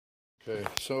Okay,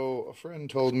 so a friend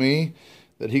told me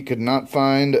that he could not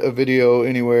find a video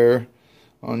anywhere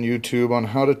on YouTube on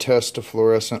how to test a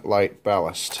fluorescent light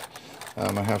ballast.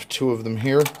 I have two of them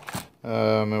here,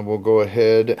 and we'll go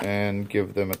ahead and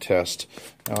give them a test.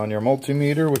 Now on your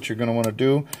multimeter, what you're going to want to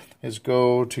do is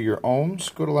go to your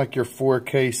ohms, go to like your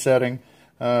 4K setting.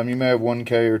 You may have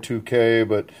 1K or 2K,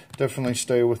 but definitely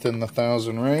stay within the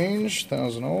 1000 range,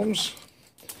 1000 ohms.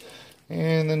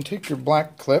 And then take your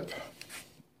black clip,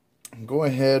 go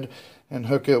ahead and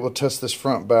hook it. We'll test this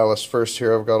front ballast first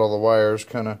here. I've got all the wires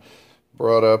kind of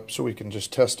brought up so we can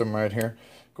just test them right here.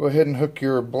 Go ahead and hook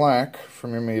your black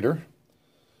from your meter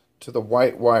to the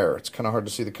white wire. It's kind of hard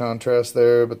to see the contrast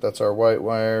there, but that's our white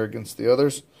wire against the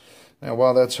others. Now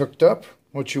while that's hooked up,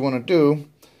 what you want to do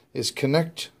is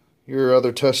connect your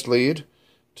other test lead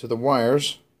to the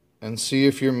wires and see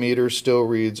if your meter still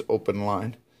reads open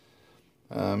line.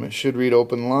 It should read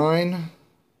open line.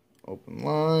 Open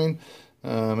line.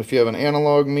 If you have an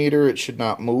analog meter, it should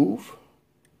not move.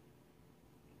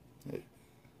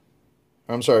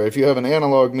 I'm sorry, if you have an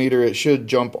analog meter, it should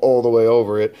jump all the way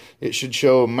over it. It should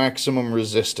show maximum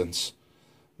resistance,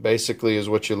 basically, is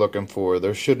what you're looking for.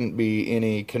 There shouldn't be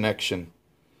any connection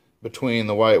between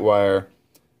the white wire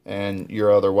and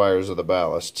your other wires of the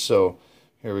ballast. So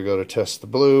here we go to test the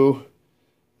blue,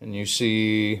 and you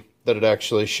see that it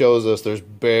actually shows us there's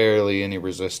barely any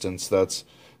resistance. That's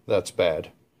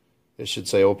bad. It should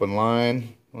say open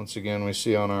line. Once again, we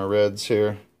see on our reds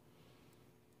here,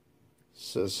 it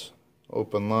says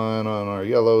open line on our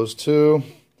yellows too,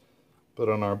 but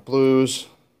on our blues,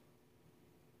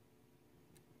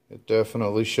 it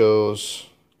definitely shows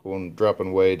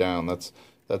dropping way down.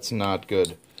 That's not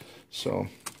good. So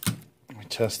we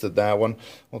tested that one.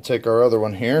 We'll take our other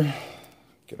one here,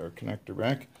 get our connector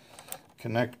back,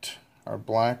 connect our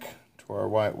black to our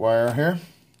white wire here,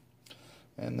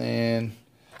 and then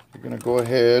you're going to go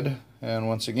ahead and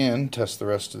once again test the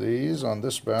rest of these on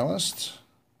this ballast.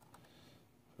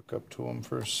 Hook up to them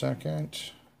for a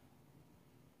second.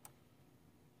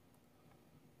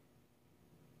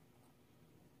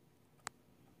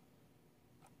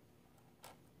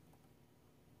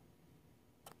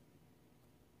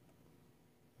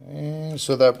 And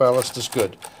so that ballast is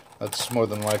good. That's more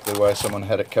than likely why someone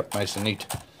had it kept nice and neat.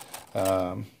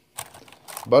 But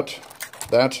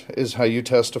that is how you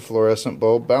test a fluorescent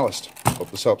bulb ballast.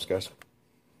 Hope this helps, guys.